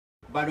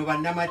bano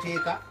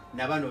bannamateeka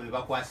nabano be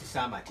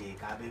bakwasisa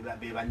amateeka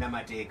be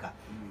bannamateeka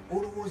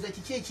olowooza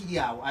kiki ekiri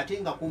awo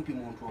ate nga kumpi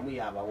muntu omu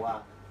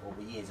yabawa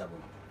obuyinza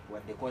buno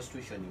wadde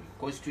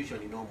constitution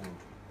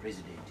n'omuntu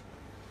president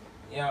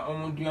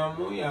omuntu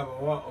yamu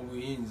yabawa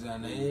obuyinza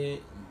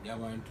naye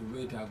abantu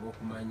beetaaga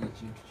okumanya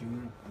ekintu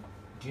kimu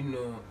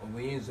tino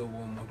obuyinza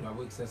obw'omuntu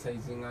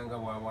abwekisasayizinga nga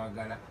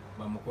bwabwagala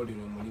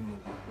bamukolera omulimu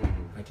gwe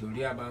kati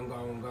oli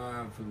abangawo nga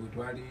ffe bwe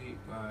twali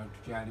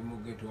tukyali mu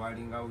geto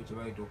walingawo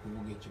kyebayita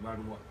okuvuga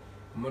ekibaluwa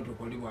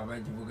emotoka oli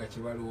bw'aba givuga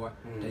kibaluwa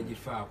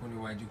tagifaako ne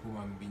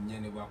wagikuba mu binnya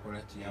ne bwakola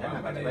ki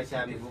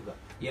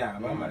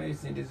abamalayo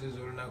sente ze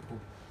z'olunaku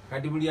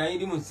kati buli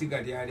ayiri mu siga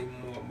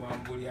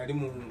buli ali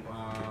mu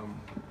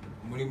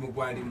mulimu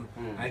gwalimu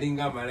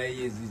alinga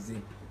amalayo ezize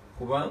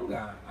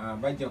kubanga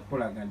bajja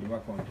kukolaga ndi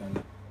bakontana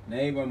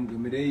naye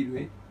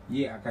bamugemereirwe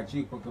ye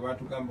akakiiko ke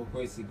batugamba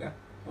okwesiga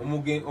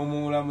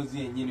omulamuzi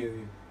yennyini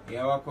oyo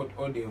eyawa court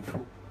order enfu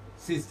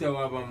sister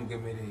waba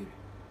bamugemereirwe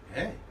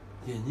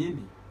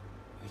yennyini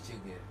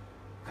ekigera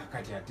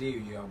kakati ate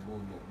eyo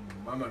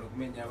bamala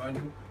okumenya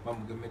abantu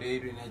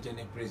bamugemereirwe najja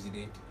ne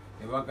president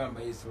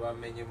nebagamba yesi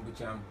bamenye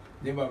mubukyamu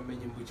ne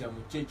bamenye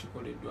mubukyamu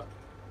kyekikoleddwa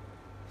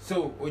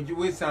so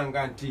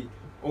wesanga nti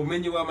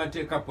obumenyi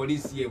bw'amateeka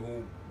poliisi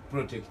yebu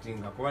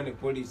protectinga kuba ne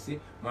poliisi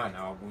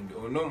mwana wa gundi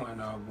ono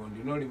mwana wa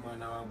gundi noli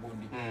mwana wa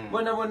gundi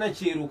bona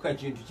kyeruka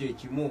kintu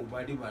kyekimu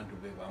bali bantu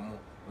be bamu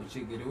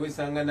okigere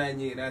wesanga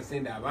nanye era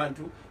asenda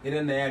abantu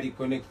era naye ali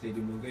connected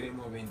mu ngeri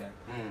mu bendala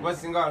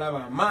basinga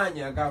walaba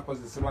amaanyi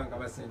agakozesebwa nga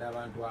basenda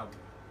abantu abo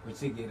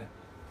okigera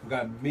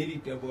nga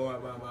militable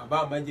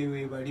abamaje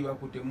we bali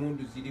bakute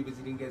mundu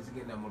ziringa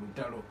zigenda mu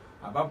lutalo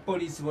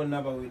abapoliisi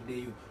bonna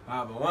baweddeyo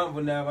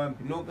abawanvu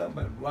n'abampi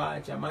n'ogamba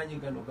lwaki amaanyi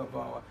gano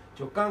gavawa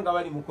kyokka nga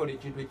bali mukola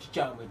ekintu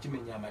ekikyamu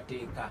ekimenya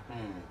amateeka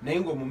naye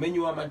ng'omumenyi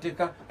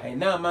w'amateeka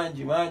alina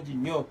amaanyi mangi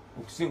nnyo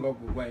okusinga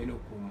ogwo gwalina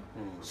okuuma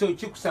so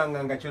kikusanga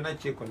nga kyonna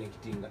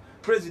kyekonekitinga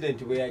president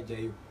bwe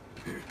yajjayo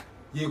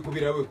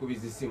yekubira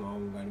bwekubiza essimu awo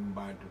ngali mu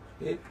bantu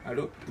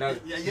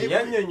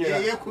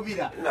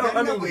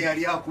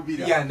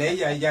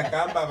naye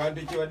yagamba abantu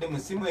ekibadde mu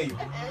ssimu eyo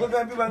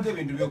kwegambibanga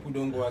ebintu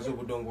byokudongowaza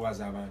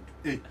obudongowaza abantu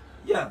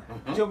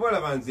kyoba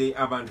olaba nze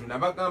abantu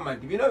nabagamba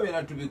nti bino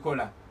byona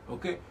tubikola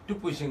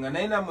tupushinga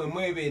naye namwe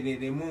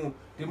mwebereremu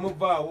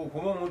temuvaawo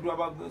kuba omuntu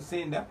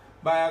abasenda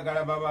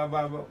bayagala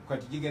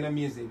kati gigenda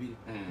myezi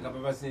 2 nga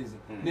babasenze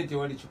naye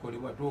tewali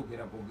kikolebwa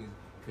twogera bwogezi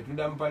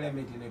fetunda mu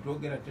parliamenti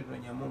netwogera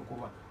tetonyamu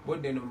nkuba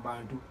bodde no mu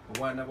bantu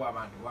obwana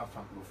bw'abantu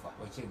bafa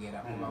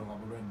okigera kubanga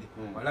bulwadde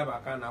walaba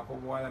akaana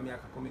ak'obuwala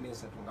myaka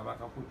 13 nga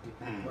bakakutte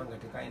kubanga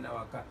tekalina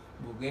waka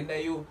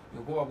bugendayo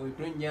enkuba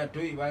bwetonnya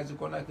toyi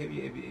bazikonako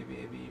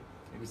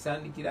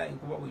ebisandikira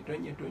enkuba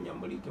bwetonnya tonya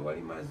muli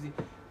tewali mazzi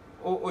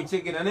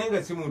okigera naye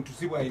nga si muntu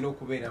si bwalina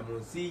okubeera mu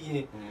nsi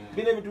ye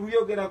bino ebintu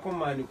byogerako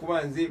maani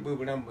kuba nze bwe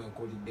bulamu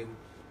bwenkoliddemu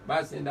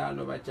basenda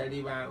hano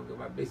bachali bange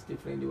ba best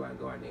friend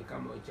wange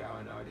wanekamo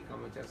chawana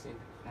walikamo cha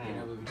senda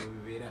era bwe bito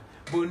bibera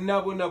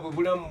bonna bwe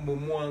bulamu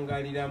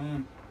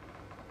bumwangaliramu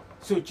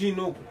so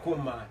kino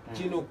okukoma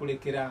kino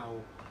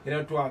okulekeraawo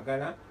era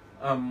twagala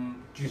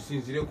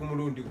tusinzire ku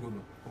mulundi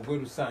guno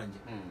ogw'Lusanja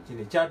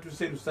kino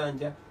kyatuse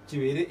Lusanja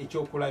kibeere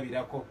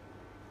ekyokulabirako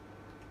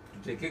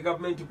tuteeke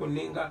gavumenti ku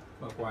nninga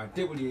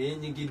bakwate buli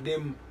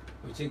eyenyigiddemu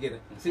okigera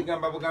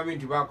sigamba bugambe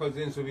nti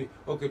bakoze ensobi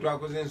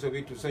twakoze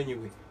ensobi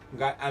tusonyiwe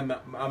nga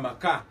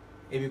amaka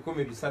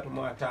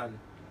 305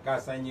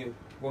 gasanyiwe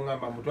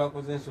ngamba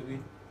mutwakoze ensobi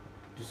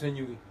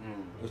tusonyiwe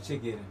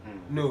okigera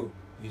no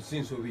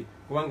yusinsobi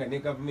kubanga ne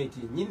government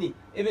nyini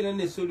ebera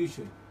ne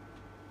solution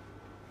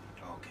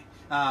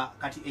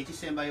kati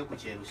ekisembayo ku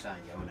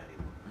Kyelusanja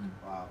onaleko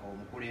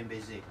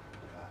omukulembeze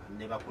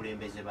ne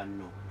bakulembeze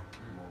banno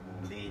mu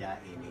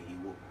mbeera eno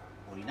eriwo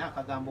olina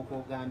akagambo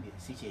kogambye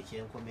si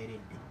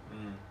kyekyenkomeredde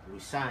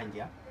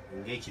Lusanja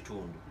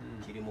ng'ekitundu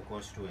kiri mu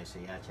constituency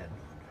eya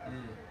Kyaddondo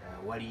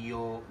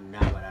waliyo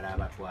n'abalala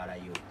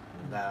abatwalayo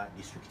nga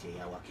disitulikiti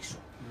eya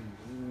Wakiso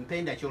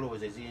mpenda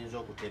kyolowooza eziyinza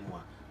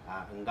okutemwa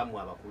nga mu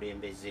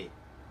abakulembeze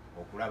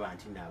okulaba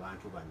nti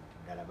n'abantu bano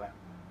ddala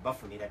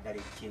bafunira ddala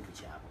ekintu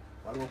kyabwe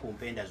waliwo ku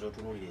mpenda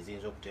z'otunuulira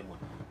eziyinza okutemwa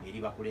eri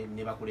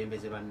ne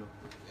bakulembeze banno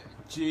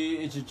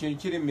ekyo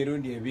kiri mu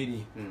mirundi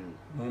ebiri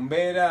mu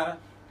mbeera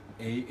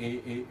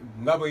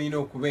nga bweyina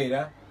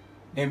okubeera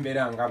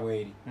n'embeera nga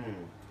bweri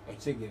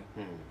okigera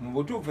mu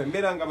butuufu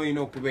embeera nga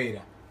bweyina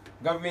okubeera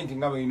gavumenti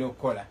nga bweyina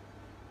okukola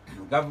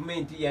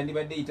gavumenti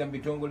yandibadde eyita mu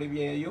bitongole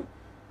byeyo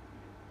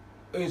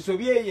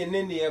ensobi eyo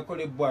enene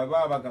yakolebwa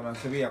baba bagamba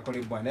nsobi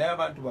yakolebwa naye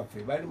abantu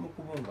baffe bali mu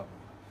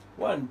kubungabunga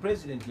one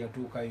president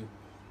yatuukayo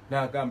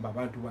n'agamba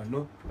abantu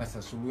bano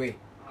basasulwe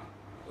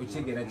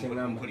okigera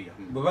kyeŋŋamba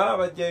bwe baba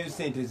bajjayo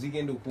sente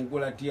zigenda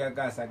okugula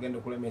tiyagaasi agenda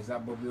okulemesa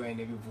Bobi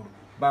Wine ebivvulu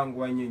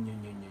banguwa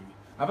nnyo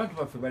abantu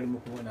baffe bali mu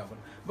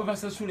kubonabona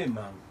babasasule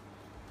mangu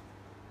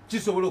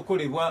kisobola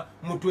okukolebwa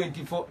mu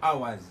 24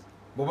 hours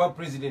bw'oba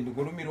president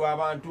ng'olumirwa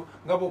abantu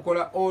nga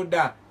bw'okola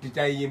order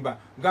titayimba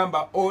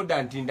gamba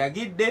order nti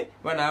ndagidde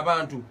bano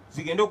abantu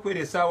zigenda okukwera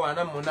essaawa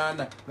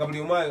 48 nga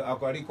buli omu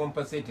ali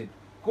compensated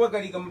kuba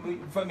gali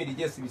family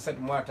just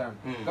bisatu mu 5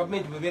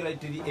 government bebera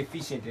tiri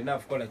efficient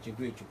enough kola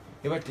kintu ekyo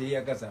eba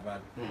teyagaza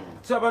abantu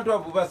so abantu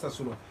abo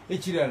basasula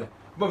ekirala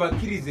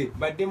babakirize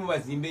baddemu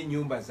bazimbe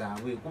ennyumba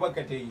zaabwe kuba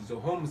kate izo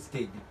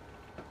homestead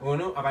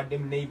ono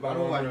abaddemu neighbor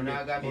ono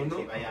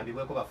n'agambye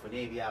bayambibweko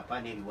bafune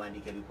ebyapa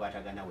n'ebiwandiiko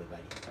ebikwatagana we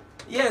bali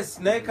yes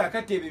naye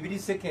kakati ebyo biri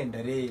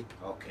secondary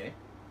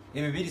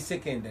ebyo biri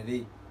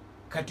secondary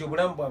kati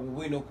obulamu bwabwe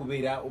bwina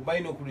okubeera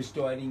balina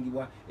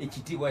okurestoringibwa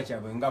ekitiibwa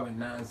kyabwe nga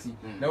bannansi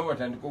nabo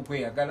batandika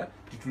okweyagala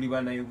tituli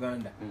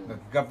bannayuganda nga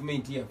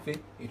gavumenti yaffe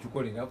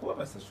etukolera kuba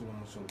basasula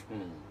omusolo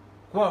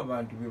kuba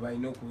abantu be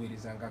balina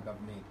okuweereza nga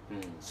gavumenti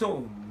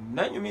so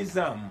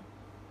nanyumizaamu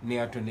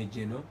ne atone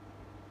geno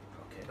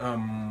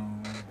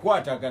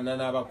kwatagana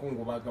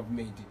n'abakungu ba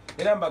gavumenti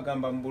era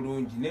mbagamba mu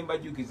bulungi ne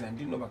mbajukiza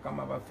nti no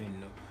bakama baffe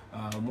nno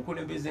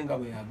omukulembeze nga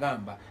bwe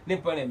yagamba ne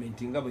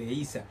palamenti nga bwe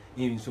yayisa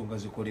ensonga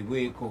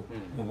zikolebweko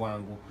mu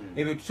bwangu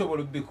ebyo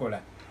tusobola obikola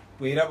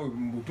era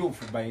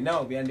butuufu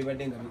balinawo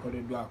byandibadde nga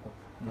bikoleddwako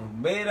mu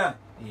mbeera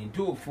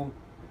entuufu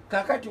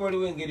kakati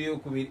waliwo engeri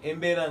eyokubiri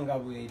embeera nga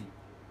bweri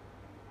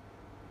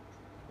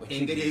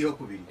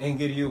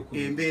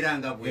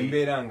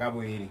embeera nga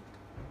bweri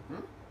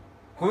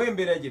kuba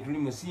embeera gye tuli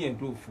mu si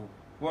entuufu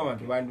kuba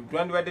abantu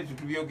twandibadde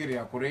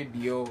tetubyogerera ku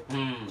rediyo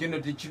kino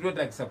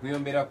tekirwetakisa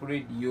kuyombera ku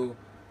rediyo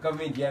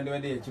gavumenti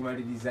yandibadde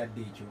yakimaliriza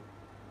dde ekyo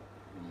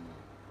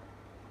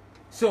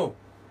so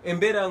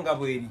embeera nga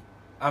bweri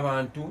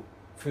abantu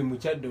ffe mu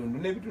Kyaddondo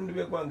n'ebitundu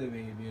by'eggwanga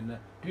ebyo byonna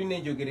tulina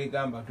enjogera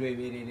egamba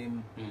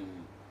twebereremu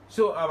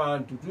so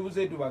abantu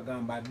tubuze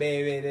tubagamba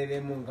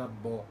bebereremu nga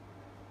bo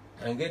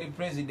engeri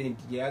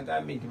pulezidenti gye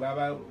yagambye nti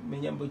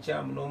babamenya mu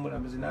bukyamu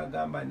n'omulamuzi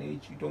n'agamba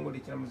n'ekitongole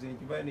ekiramuzi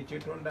nekivayo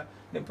nekyetonda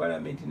ne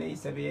palamenti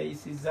neyisa bye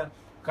yayisizza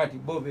kati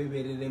bo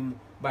bebereremu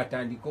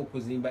batandika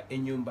okuzimba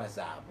ennyumba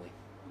zaabwe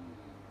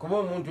kuba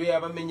omuntu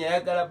yabamenya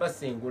ayagala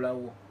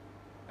basengulawo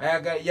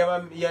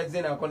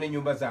yazze nako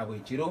n'ennyumba zaabwe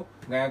ekiro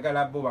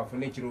ng'ayagala bo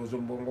bafune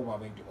ekirowoozo mu bwongo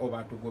bwabwe nti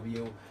oba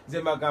tugobyewo nze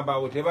mbagamba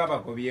abo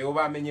tebabagobyewo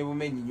bamenye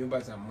bumenyi nnyumba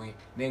zammwe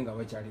naye nga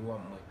bakyali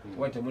wammwe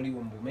oba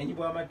temuliwo mu bumenyi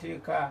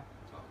bw'amateeka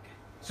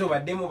so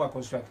baddemu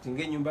baconstructing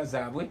ennyumba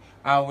zaabwe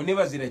awo ne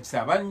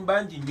bazirakisa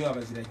bangi nnyo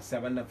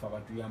abazirakisa bannaffe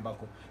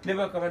abatuyambako ne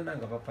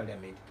bakabannanga ba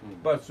parliament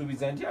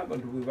basuubiza nti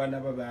abantu bwe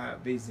banaba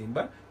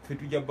bezimba ffe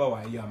tujja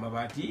bawaayo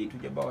amabaati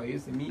tujja bawaayo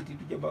semiti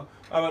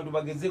abantu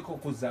bagezeko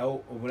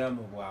okuzaawo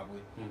obulamu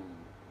bwabwe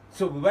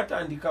so bwe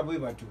batandika bwe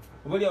batyo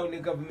obalyawo ne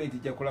gavumenti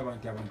ejja kulaba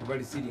nti abantu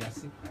bali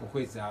serious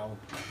okwezaawo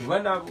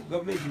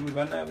gavumenti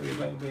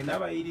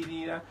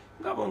bwenabayiririra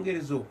nga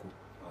bongereza okwo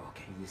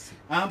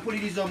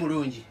ampuliriza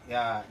omulungi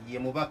ye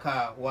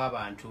mubaka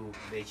w'abantu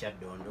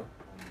b'ekyaddondo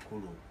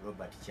omukulu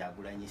Robert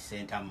Kyagulanyi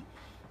Ssentamu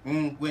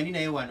gwe ndi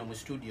naye wano mu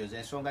studios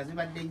ensonga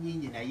zibadde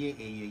nnyingi naye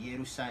eyo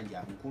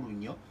y'erusanja nkulu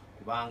nnyo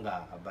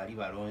kubanga bali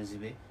balonzi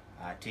be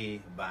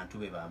ate bantu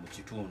be ba mu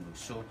kitundu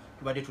so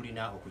tubadde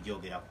tulina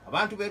okujoogerako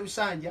abantu b'e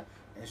Rusanja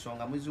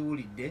ensonga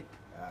muziwulidde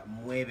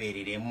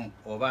mwebereremu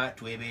oba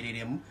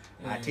twebereremu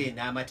ate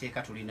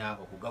n'amateeka tulina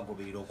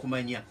okugagoberera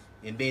okumanya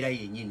embeera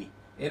yennyini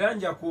era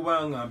nja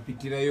kuba nga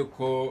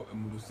mpitirayoko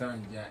mu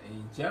Lusanja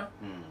enkya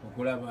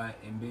okulaba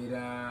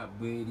embeera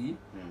bweri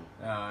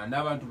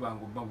n'abantu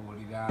bange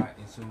babuulira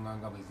ensonga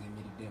nga bwe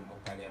ziyimiridde mu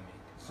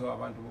parliament so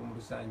abantu b'omu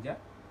Lusanja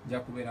nja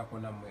kubeerako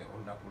nammwe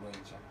olunaku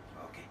lw'enkya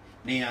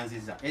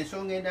neyanziza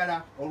ensonga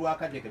endala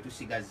olwakadde ke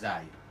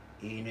tusigazaayo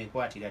eno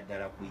ekwatira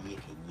ddala ku ye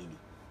kennyini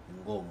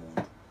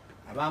ng'omuntu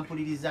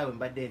abampulirizaabwe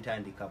mbadde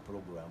ntandika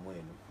pulogulamu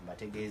eno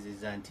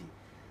mbategeezezza nti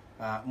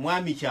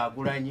mwami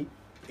Kyagulanyi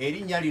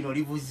erinnya lino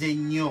livuze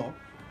nnyo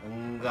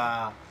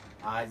nga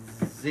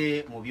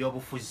azze mu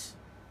byobufuzi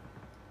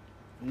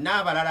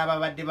n'abalala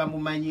babadde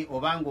bamumanyi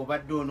obanga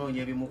obadde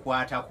onoonya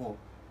ebimukwatako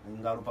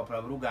nga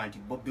olupapula buluga nti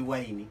Bobi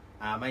Wine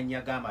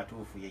amannya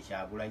g'amatuufu ye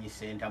Kyagulanyi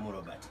Ssentamu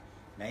Robert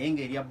naye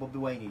ng'erya Bobi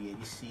Wine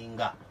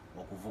lyerisinga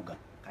okuvuga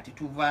kati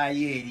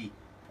tuvaayo eri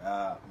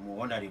mu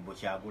Honorable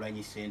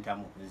Kyagulanyi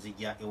Ssentamu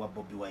nzija ewa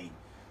Bobi Wine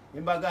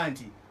nembaga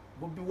nti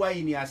Bobi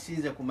Wine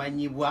asinze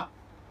kumanyibwa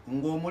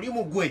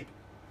ng'omulimu gwe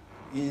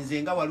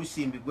nze nga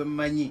Walusimbi gwe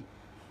mmanyi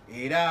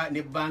era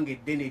n'ebbanga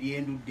eddene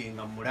lyendudde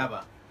nga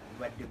mulaba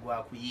gubadde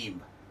gwa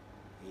kuyimba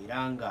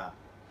era nga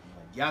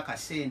mwajja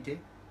akasente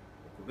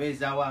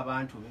okubeezaawo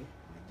abantu be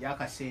mwajja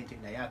akasente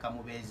naye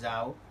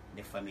akamubeezaawo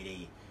ne famire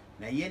ye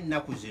naye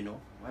ennaku zino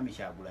mwami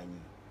Kyagulanyi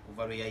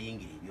kuva lwe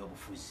yayingira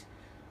ebyobufuzi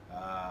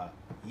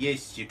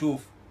yes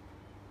kituufu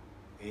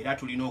era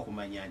tulina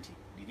okumanya nti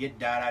liri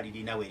eddaala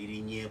lirina we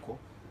lirinnyeeko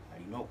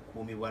alina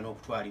okukuumibwa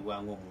n'okutwalibwa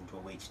ng'omuntu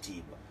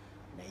ow'ekitiibwa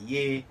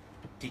naye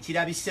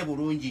tekirabise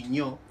bulungi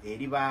nnyo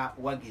eri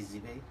bawagizi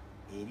be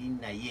eri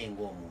naye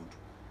ng'omuntu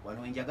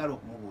wano njagala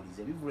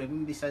okumubuuliza ebivvulu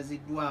ebimu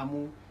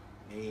bisaziddwamu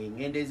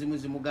engendo ezimu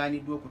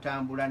zimugaaniddwa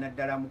okutambula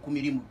naddala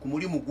ku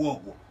mulimu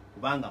gwogwo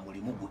kubanga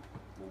mulimu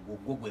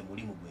gwe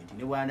mulimu gwe nti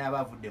ne bw'anaaba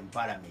avudde mu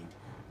palamenti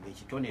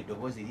ng'ekitone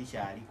eddoboozi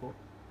likyaliko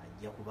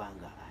ajja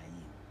kubanga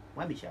ayimba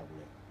mwami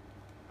Kyagulanyi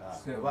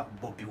oba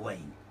Bobi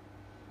Wine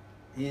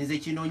nze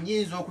kino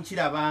nnyinza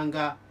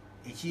okukirabanga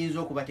ekiyinza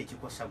okuba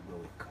tekikosa gwe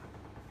wekka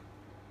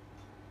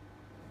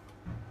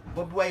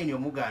Bobi Wine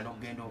omugaana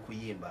okugenda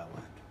okuyimba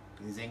abantu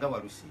nze nga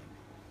Walusimbi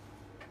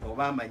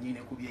oba amanyi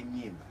ne ku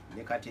byennyimba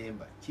ne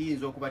katemba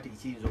kiyinza okuba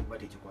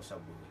tekikosa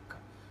gwe wekka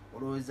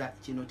olowooza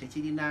kino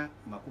tekirina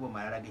makubo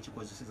malala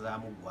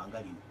gekikozesezaamu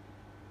ggwanga lino?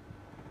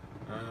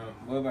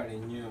 Mwebale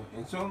nnyo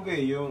ensonga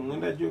eyo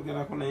ngenda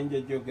gyogerako naye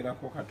nja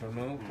gyogerako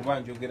katono kuba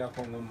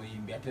njogerako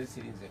ng'omuyimbi ate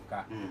siri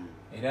nzekka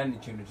era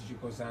kino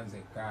tikikosa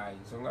nzekka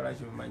ensonga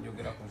lwaki mba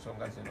njogera ku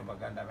nsonga zino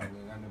baganda bange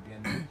nga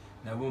Nubian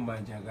nabo mba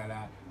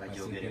njagala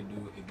basiike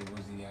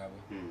eddoboozi lyabwe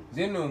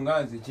zino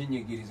nga nze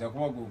kinyigiriza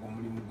kuba gwe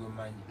omulimu gwe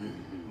mmanyi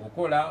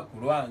okola ku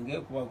lwange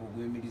kuba gwe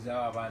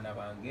gwemirizawo abaana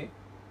bange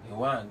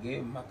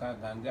ewange mumaka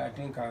gange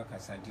ate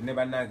nkakasa nti ne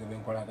bannange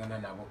benkolagana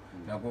nabo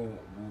nagwo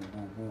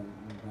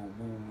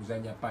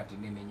guzanya paati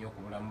nene nnyo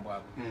ku bulamu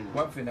bwabwe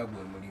kuba ffena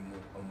gwe mulimu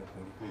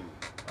omukulu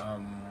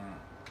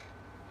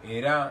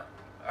era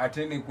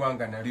ate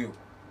neggwanga nalyo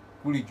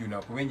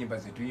kulijuna kuba ennyimba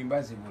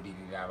zetuyimba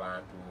zibulirira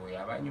abantu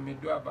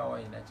abanyumiddwa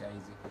abawalina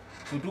kyayize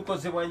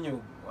tetukozebwa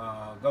nnyo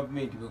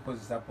gavumenti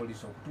bwekozesa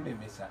poliisi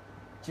okutulemesa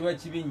kiba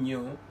kibi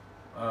nnyo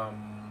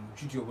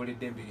kityobola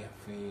eddembe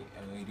lyaffe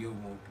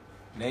ery'obuntu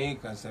naye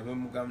kansabe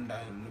muganda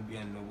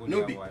Nubian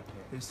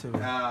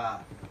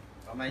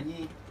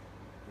amanyi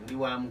ndi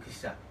wa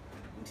mukisa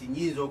nti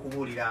nyinza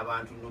okubuulira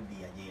abantu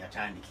Nubia gye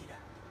yatandikira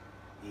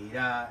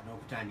era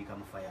n'okutandika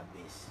mu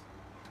Firebase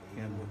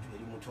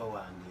eri muto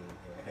wange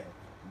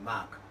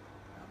Mark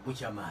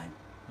Buchamani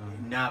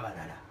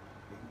n'abalala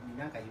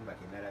nina akayimba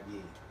ke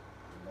nalabye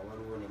nga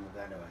waliwo ne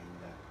muganda wange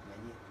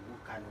naye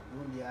kano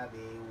gundi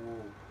abeewo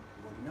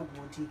ng'olina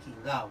bwotiiki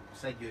ngaawo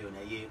musajja oyo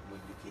naye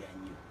mujjukira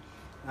nnyo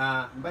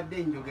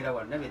mbadde njogera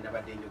wano nabe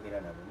nabadde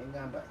njogera nabo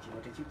negamba kino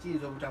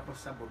tekikiyinza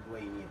obutakosa Bobi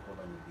Wine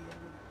ekoba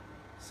Nubian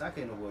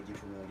saaka eno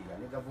bw'ogitunuulira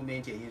ne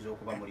gavumenti eyinza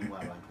okuba mulimu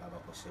abantu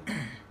abakosebwa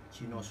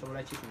kino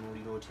osobola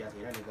kitunuulira otya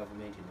era ne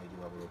gavumenti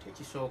n'ogiwabula otya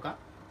ekisooka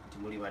nti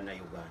muli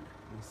bannayuganda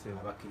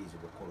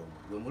abakkirizibwa okukola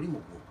gwe mulimu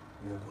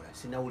gwokola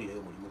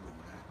sinawulirayo mulimu gwe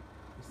mulala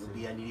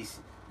Nubian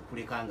lisi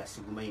okuleka nga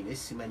sigumanyi naye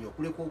simanyi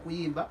okuleka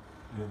okuyimba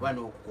oba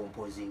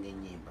n'okukompozinga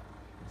ennyimba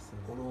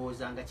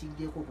olowooza nga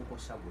kijjeko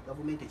okukosa gwe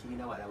gavumenti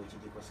ekirina walawe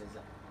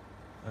kigikoseza?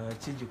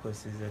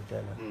 Kigikoseza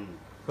ddala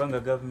kubanga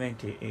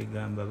gavumenti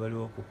egamba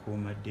baliwo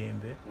okukuuma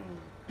ddembe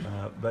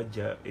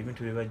bajja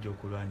ebintu bye bajja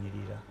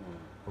okulwanirira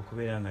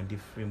okubeera nga ndi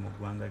free mu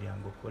ggwanga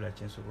lyange okukola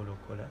kyensobola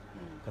okukola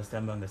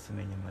kasitamba nga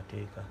simenya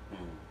mateeka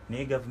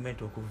naye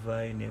gavumenti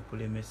okuvaayo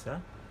nekulemesa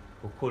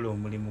okukola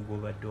omulimu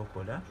gw'obadde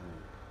okola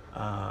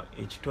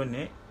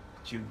ekitone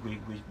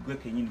gwe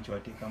kenyini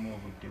kyewateekamu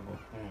obudde bwo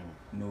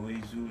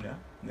noweezuula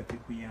nga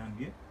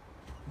kikuyambye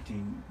nti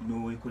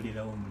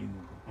noweekolerawo omulimu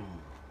gwo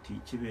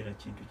kibeera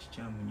kintu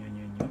kikyamu nnyo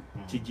nnyo nnyo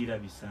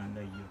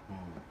kigirabisangayo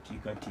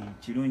kati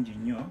kirungi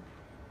nnyo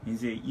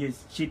nze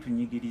yes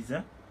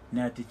kitunyigiriza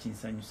n'ate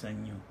kinsanyusa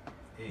nnyo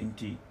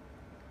nti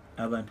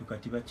abantu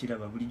kati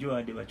bakiraba bulijjo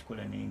wadde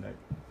bakikola naye nga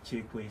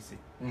kyekwese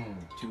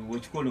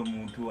wekikola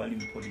omuntu ali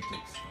mu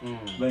politics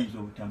bayinza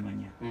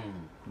obutamanya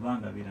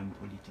kubanga abeera mu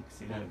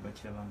politics era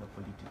bakirabanga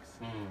politics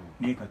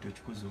naye kati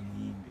okikoze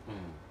omuyimbi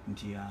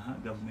nti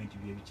gavumenti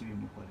byebiki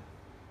bimukola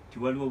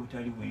tiwaliwo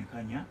obutali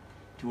bwenkanya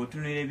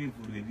tiwotunera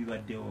ebivvulu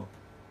ebibaddewo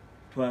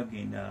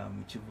twagenda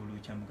mu kivulu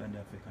kya muganda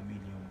waffe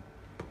Chameleon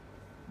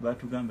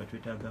batugamba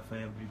twetaaga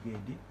fire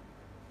brigade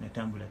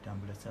natambula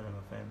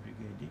Salaba fire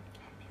brigade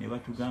ne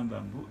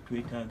batugamba mbu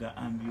twetaaga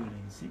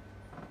ambulance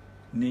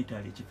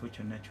netala ekifo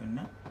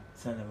kyonna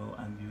Salabawo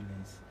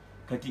ambulance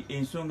kati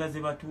ensonga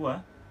ze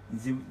batuwa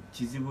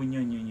kizibu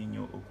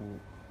nnyo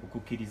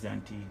okukkiriza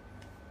nti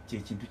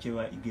kyekintu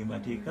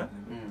kyemateeka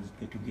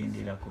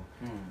ketugenderako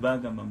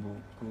bagamba mbu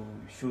ku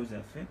show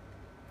zaffe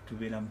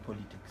tubeera mu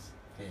politics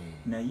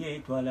naye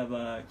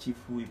twalaba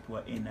chief whip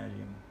wa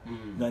NRM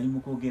ngali mu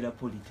kwogera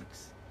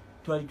politics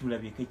twali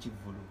tulabyeko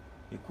ekivvulu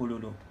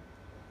ekololo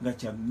nga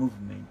kya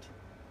movement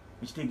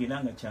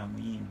ekitegeera nga kya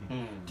muyimbi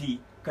ti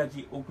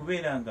kati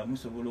okubeera nga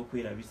musobola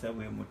okwerabisa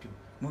bwe mutu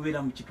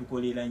mubeera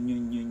mukitukolera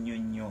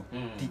nnyo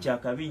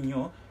tikyakabi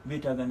nnyo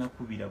beetaaga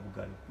nakubira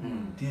bugalo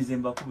tinze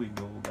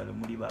mbakubidde obugalo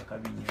muli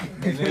bakabi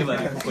nnyo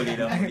bali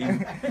kukolera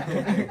mulimu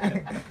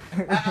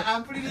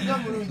ampuliriza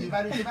bulungi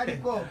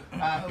baliko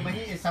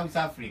omanyi South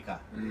Africa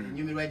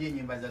nyumirwa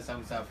gy'ennyimba za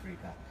South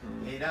Africa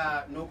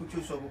era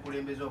n'okukyusa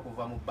obukulembeze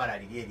okuva mu bbala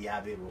liri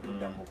eryabeerwa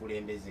okudda mu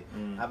bukulembeze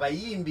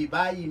abayimbi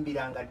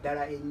bayimbiranga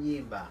ddala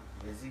ennyimba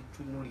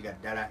ezitunulira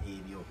ddala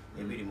ebyo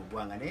ebiri mu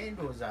ggwanga naye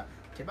ndowooza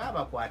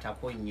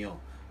tebabakwatako nnyo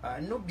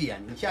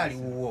Nubian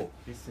nkyaliwo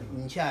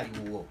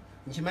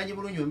nkimanyi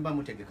bulungi bwe muba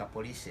mutegeka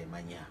poliisi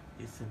emanya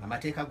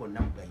amateeka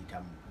gonna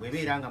mugayitamu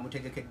bwebeera nga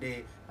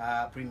mutegekedde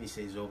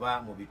premises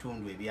oba mu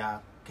bitundu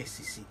ebya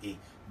KCCA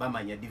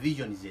bamanya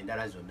divisions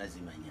endala zonna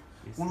zimanya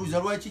kuluza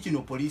lwaki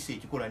kino poliisi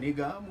ekikola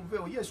niga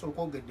muveewo yesu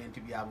okwogedde nti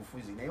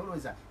byabufuzi naye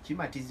olowooza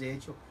kimatiza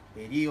ekyo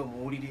eri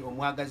omuwuliri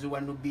omwagazi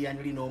wa Nubian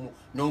li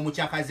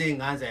n'omukyakaze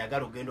enganza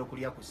yagala ogenda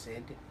okulya ku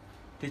ssente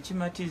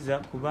tekimatiza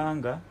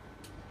kubanga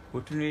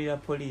otunulira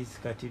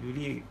poliisi kati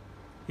luli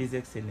His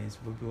Excellency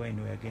Bobi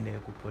Wine yagendayo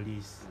ku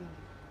poliisi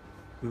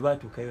bwe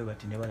baatuukayo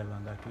bati ne balaba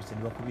nga atuuse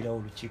ne bakubirawo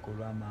olukiiko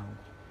olw'amangu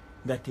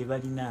nga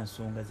tebalina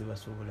nsonga ze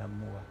basobola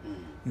muwa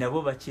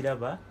nabo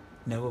bakiraba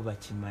nabo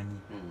bakimanyi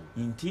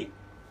nti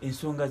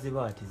ensonga ze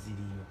bawa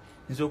teziriyo.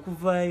 Nze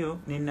okuvaayo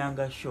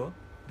nenanga sho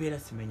beera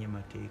simenye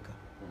mateeka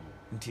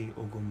nti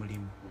ogwo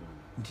mulimu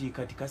nti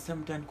kati kasa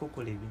mutandika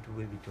okukola ebintu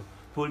bwe bito.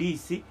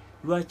 Poliisi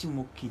lwaki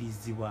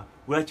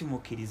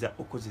mukkiriza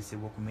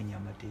okozesebwa okumenya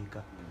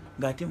amateeka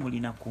ng'ate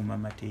mulina kuuma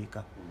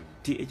amateeka?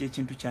 Nti ekyo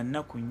kintu kya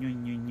nnaku nnyo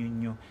nnyo nnyo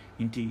nnyo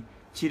nti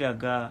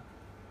kiraga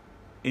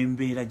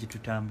embeera gye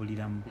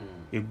tutambuliramu.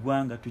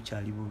 Eggwanga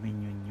tukyali bubi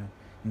nnyo nnyo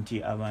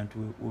nti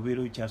abantu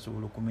obeera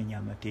okyasobola okumenya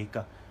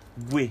amateeka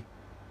gwe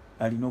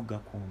alina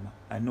okugakuuma,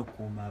 alina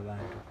okukuuma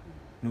abantu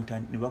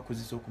ne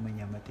bakozesa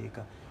okumenya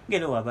amateeka.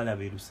 Ngera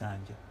wabalaba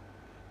Lusanja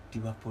nti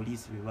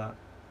bapoliisi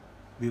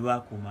be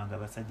bakuumanga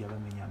abasajja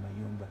bamenya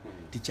amayumba.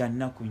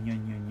 Tikyannaku nnyo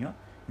nnyo nnyo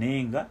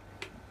naye nga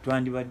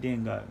twandibadde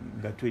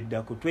nga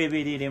tweddako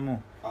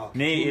twebeereremu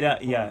naye era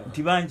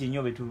nti bangi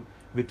nnyo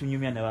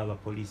betunyumya nabo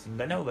abapoliisi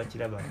nga nabo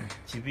bakiraba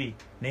kibi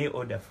naye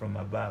order from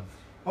above.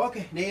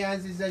 Okay,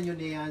 neyanziza nnyo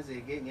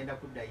neyanzeege ngenda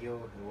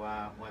kuddayo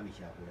ewa mwami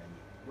Kyagulanyi.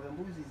 Bwe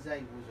mbuuzizza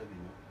ebibuuzo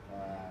bino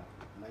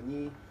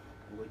manyi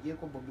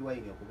ng'ogyeko Bobi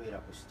Wine okubeera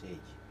ku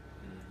stage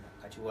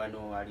kati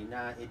wano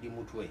alina Eddi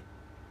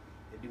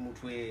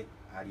Mutwe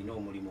alina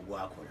omulimu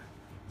gwakola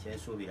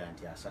kyensuubira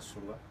nti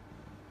asasulwa.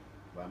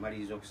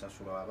 Bw'amaliriza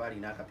okusasulwa aba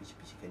alina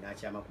akapikipiki ke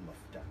n'akyama ku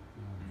mafuta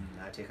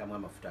n'ateekamu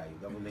amafuta ayo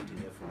gavumenti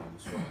neefuna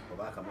omusolo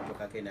oba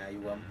akamotoka ke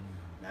n'ayiwamu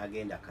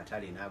n'agenda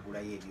katale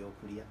n'agulayo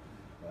ebyokulya.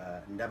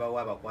 Ndabawo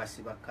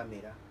abakwasi ba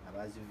kamera,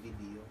 abazi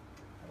vidiyo,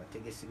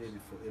 abategesi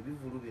b'ebifo,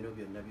 ebivvulu bino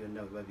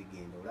byonna bwe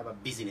babigenda olaba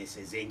bizinesi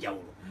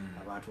ez'enjawulo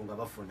abantu nga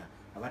bafuna,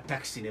 aba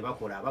taxi ne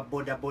bakola, aba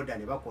boda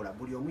ne bakola,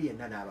 buli omu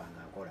yenna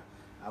n'abanga akola.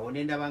 Awo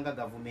ne ndabanga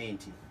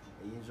gavumenti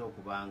eyinza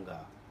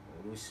okubanga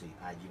oluusi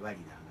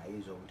agibalira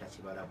ng'ayinza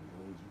obutakibala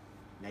bulungi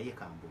naye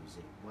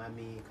kambuuze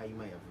mwami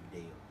Kayima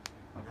yavuddeyo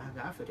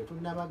naga affe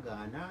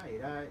tetunnabagaana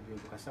era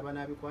ebintu kasaba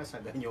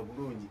n'abikwasaganya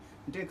obulungi.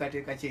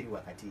 Nteekateeka kyeri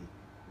wakati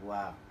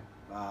wa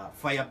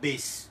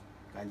firebase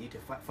kanjiyite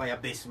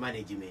firebase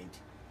management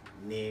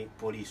ne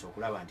poliisi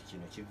okulaba nti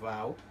kino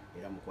kivaawo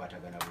era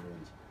mukwatagana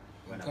bulungi.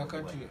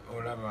 Kakati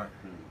olaba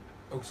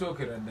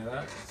okusookera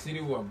ddala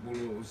siri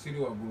waggulu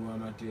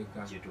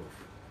w'amateeka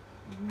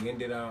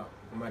ngendera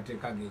ku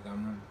mateeka ge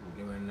gamu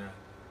ge banna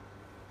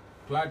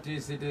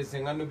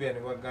twateeseteese nga Nubia ne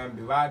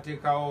bagambye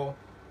baateekawo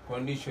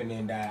condition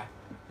endala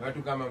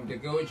batugamba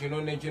muteekewo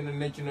kino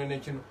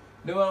nekino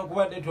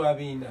newankubadde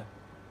twabiina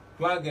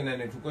twagenda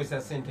ne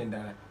tukozesa ssente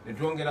endala ne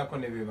twongerako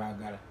ne bye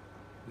baagala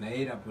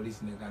naye era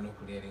poliisi negaana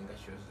okuleerenga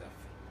show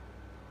zaffe.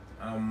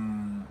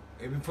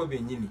 Ebifo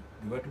byennyini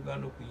bye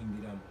batugaana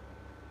okuyingiramu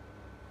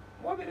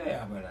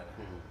wabeerayo abalala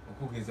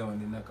okugeza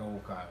wane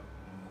nakawuka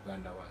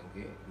muganda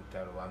wange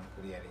lutalo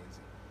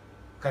bamukulyalenze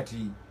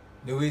kati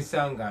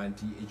neweesanga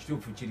nti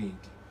ekituufu kiri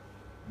nti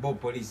bo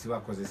poliisi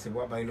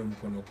bakozesebwa balina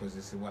omukono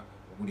okozesebwa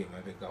oguli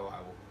emabega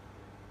waabo.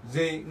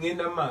 Nze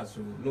ngenda maaso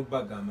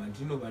nobagamba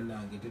nti no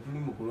bannange tetuli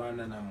mu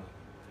kulwana nammwe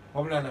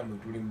wabula nammwe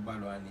tuli mu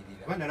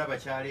balwanirira. Banalaba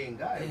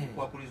kyalenga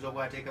okwakuliza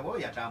obwateeka bwo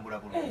yatambula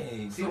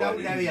bulungi.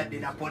 Sindabulayo yadde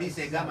na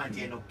poliisi egamba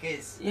nti eno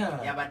keesi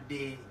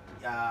yabadde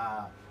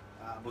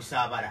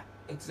busaabala.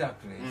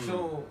 Exactly.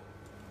 So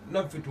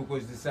naffe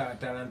tukozesa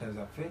talanta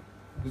zaffe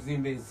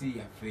kuzimba ensi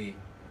yaffe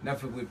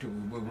naffe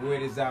bwe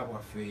buweereza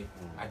bwaffe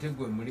ate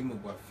gwe mulimu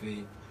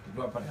gwaffe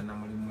tetwapata na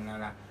mulimu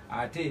mulala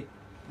ate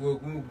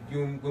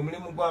gwe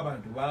mulimu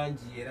gw'abantu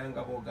bangi era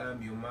nga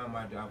bogambye omama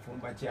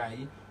afumba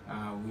kyayi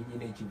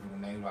wenyina ekivulu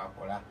naye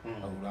lwakola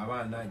olwo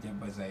abaana ajja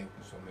bazaayo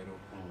ku ssomero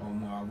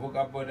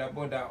avuga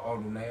bodaboda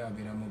olwo naye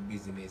abeera mu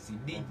bizinesi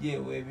DJ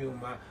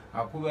w'ebyuma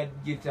akuba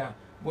gita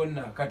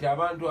bonna kati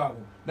abantu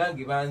abo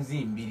nange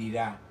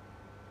banzimbirira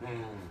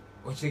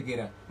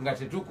okigera nga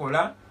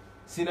tetukola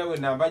sinawe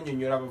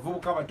nambanyonyola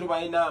abavubuka bato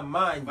balina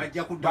amaanyi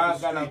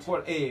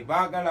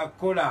baagala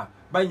kukola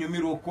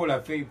banyumirwa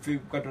okukola ffe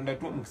katonda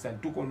tuomukisa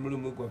tukola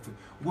omulimu gwaffe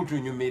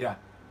gutunyumira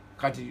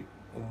kati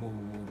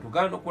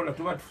tugaana okukola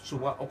tuba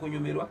tusubwa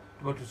okunyumirwa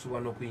tuba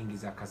tusubwa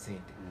n'okuyingiza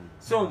akasente.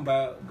 So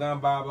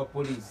mbagamba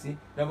abapoliisi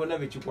nabona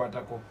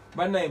bekikwatako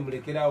bannaye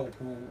mulekerawo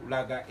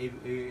okulaga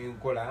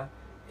enkola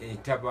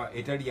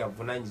etali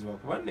yavunaanyizibwa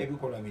kuba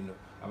n'ebikolwa bino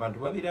abantu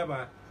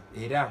babiraba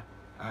era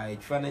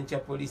ekifaananyi kya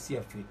poliisi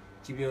yaffe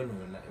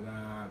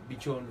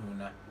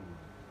bikyonoona.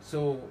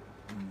 So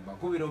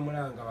bakubira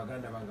omulanga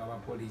baganda bange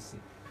abapoliisi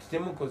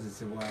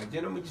temukozesebwa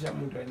gye n'omugisha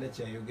muntu alina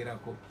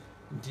kyayogerako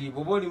nti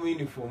bw'oba oli mu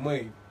yunifoomu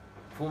eyo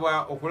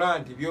fuba okulaba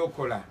nti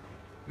byokola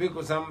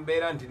bikosa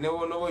mubeera nti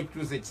newonoba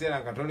okituusa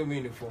ekiseera nga toli mu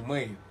yunifoomu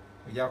eyo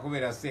ojja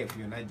kubeera seefu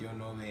yonna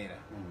gy'onoobeera.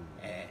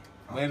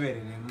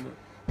 Mwebereremu.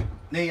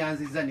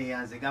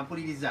 Neyanze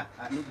gampuliriza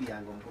Nubia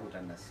yange omukulu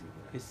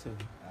tannasiibula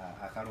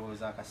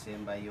akalowooza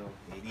akasembayo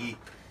eri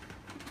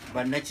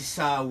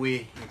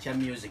bannakisaawe ekya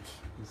music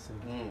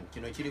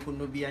kino kiri ku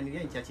Nubia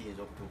nirya nkya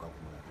kiyinza okutuuka ku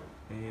mulago.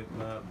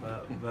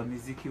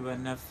 Bamiziki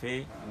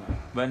bannaffe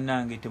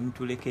bannange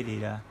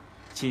temutulekerera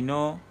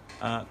kino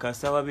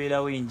kasita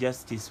wabeerawo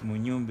injustice mu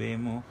nnyumba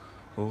emu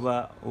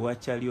oba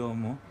owakyali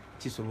omwo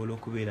kisobola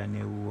okubeera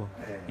newuwo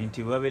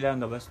nti babeera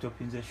nga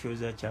bastopinze show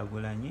za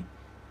Kyagulanyi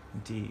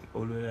nti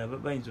olwala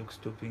bayinza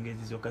okustopinga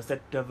ezizo kasita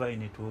tutavaayo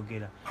ne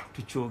twogera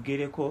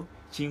tukyogereko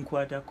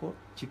kinkwatako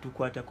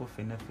kitukwatako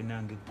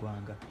ffenna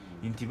ng'eggwanga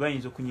nti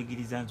bayinza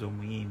okunyigiriza nze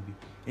omuyimbi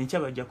enkya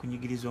bajja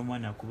kunyigiriza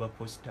omwana akuba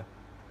posita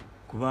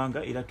kubanga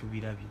era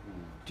tubirabye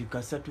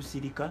tukasa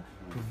tusirika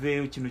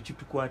tuveeyo kino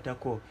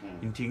kitukwatako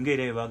nti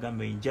ng'era bwe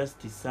bagamba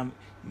injustice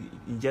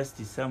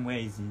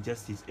somewhere is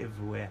injustice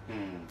everywhere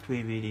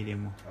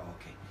twebereremu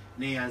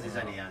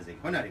neyanziza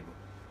honorable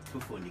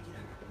tufundikira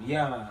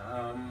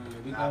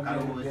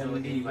akalowoozo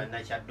eri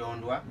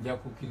bannakyaddondwa nja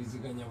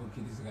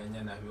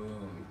bukkiriziganya nabyo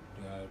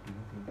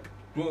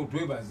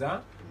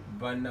twebaza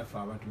bannaffe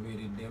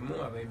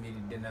abatubeereddemu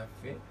abayimiridde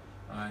naffe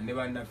ne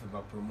bannaffe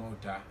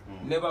bapromota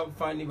ne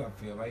bafaani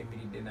baffe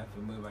abayimiridde naffe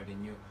mwebale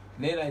nnyo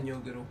neera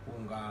nyongera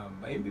okunga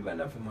bayimbi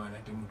bannaffe mwana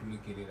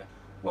temutulekerera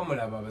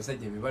wamulaba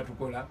abasajja bye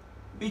batukola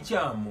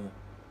bikyamu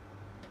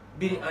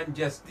biri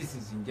this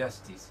is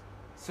injustice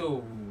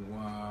so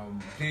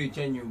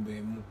tekyanyumba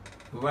emu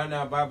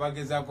bwebaana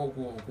bagezaako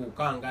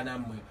okukanga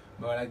nammwe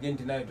babalage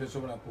nti naye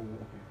tosobola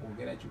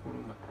kwogera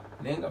kikuluma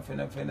naye nga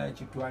ffena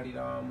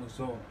kitwalira wamu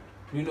so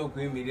tulina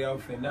okuyimirirawo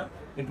ffena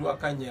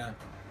netuwakanya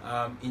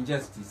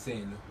injustice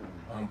eno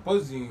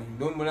mpozi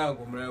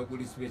n'omulango omulala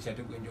guli special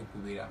tegwenja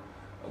okubira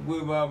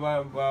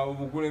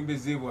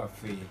obukulembeze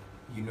bwaffe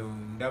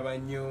ndaba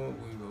nnyo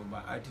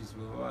ba artist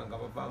bwe baba nga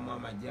bavaamu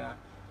amajja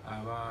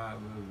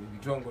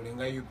ebitongole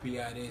nga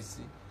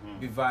UPRS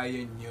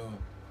bivaayo nnyo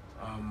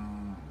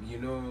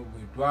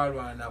bwe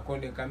twalwanako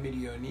ne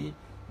kamiliyoni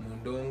mu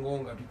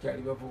ndongo nga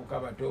tukyali bavubuka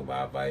bato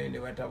baavaayo ne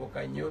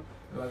batabuka nnyo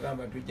ne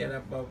bagamba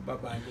tujja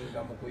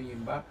babandinga mu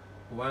kuyimba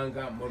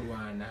kubanga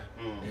mulwana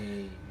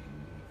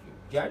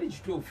kyali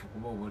kituufu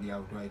kuba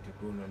obaolyawo twali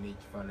tetunoona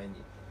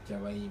ekifaananyi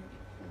kyabayimbi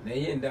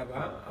naye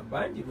ndaba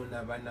bangi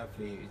muna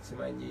bannaffe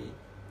simanyi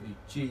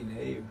ki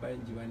naye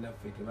bangi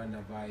bannaffe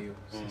tebanavaayo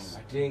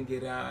ate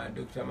ngera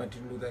Dr.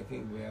 Martin Luther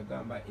King bwe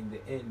yagamba in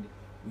the end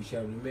we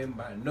shall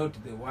remember not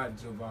the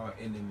words of our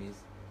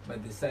enemies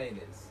but the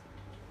silence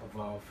of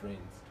our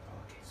friends.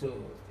 So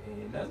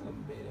nange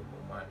mubeere mu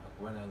mwana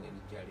kuba nange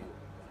nikyali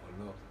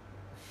mulo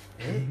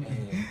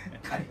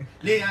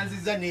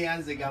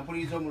neyanziza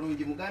mpuliriza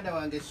omulungi muganda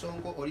wange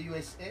Sonko oli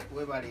USA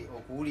webale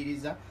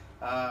okuwuliriza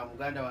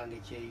muganda wange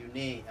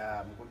Kyeyune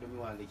mukuddumi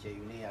wange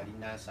Kyeyune ali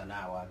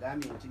Nansana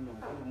agambye nti nno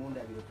mukulu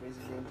mundabire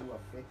pulezidenti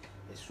waffe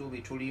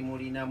essuubi tuli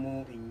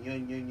mulinamu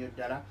nnyo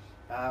ddala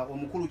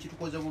omukulu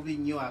kitukoze bubi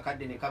nnyo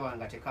akadde ne kaba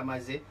nga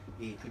tekamaze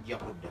tujja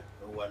kudda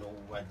wano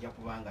wajja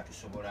kubanga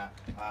tusobola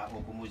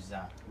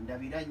okumuzza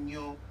ndabira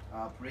nnyo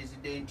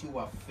pulezidenti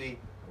waffe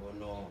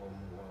ono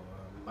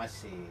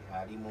Mase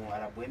ali mu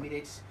Arab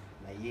Emirates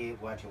naye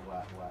bwatyo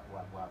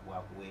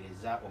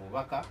bwakuweereza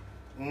obubaka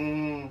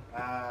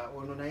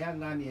ono naye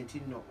agambye nti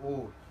nno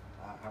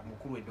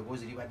mukulu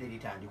eddoboozi libadde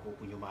litandika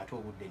okunyuma ate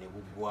obudde ne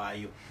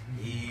buggwayo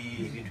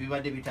ebintu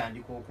bibadde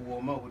bitandika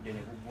okuwooma obudde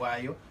ne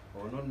buggwayo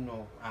ono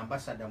nno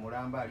ambasada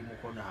mulamba ali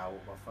mukonaawo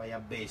wa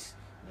Firebase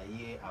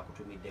naye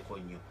akutumiddeko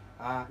nnyo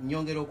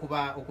nyongera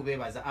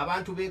okubeebaza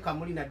abantu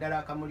b'ekamuli naddala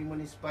akamuli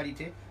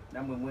municipality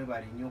nammwe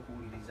mwebale nnyo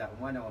okuwuliriza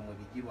omwana wammwe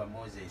Bijirwa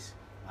Moses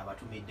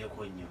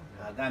abatumiddeko nnyo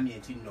agambye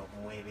nti nno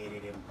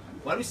mwebereremu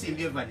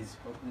Walusimbi Evans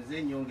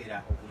nze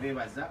nyongera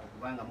okubeebaza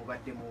okubanga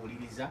mubadde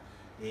muwuliriza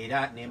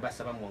era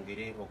nembasaba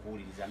mwongere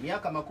okuwuliriza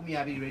myaka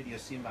 20 radio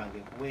Simbange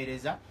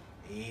nkuweereza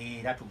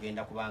era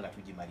tugenda kubanga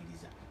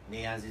tugimaliriza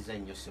neyanziza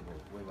nnyo sebo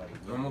webale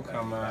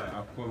omukama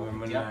akume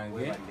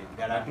munange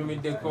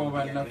atumiddeko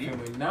bannaffe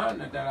mwenna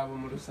naddala bo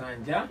mu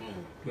Lusanja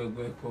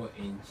twegweko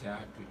enkya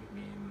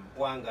tulimyemu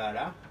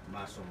wangaala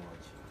maaso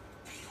moja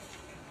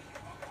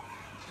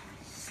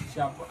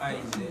Sharp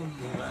eyes,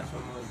 maaso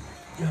moja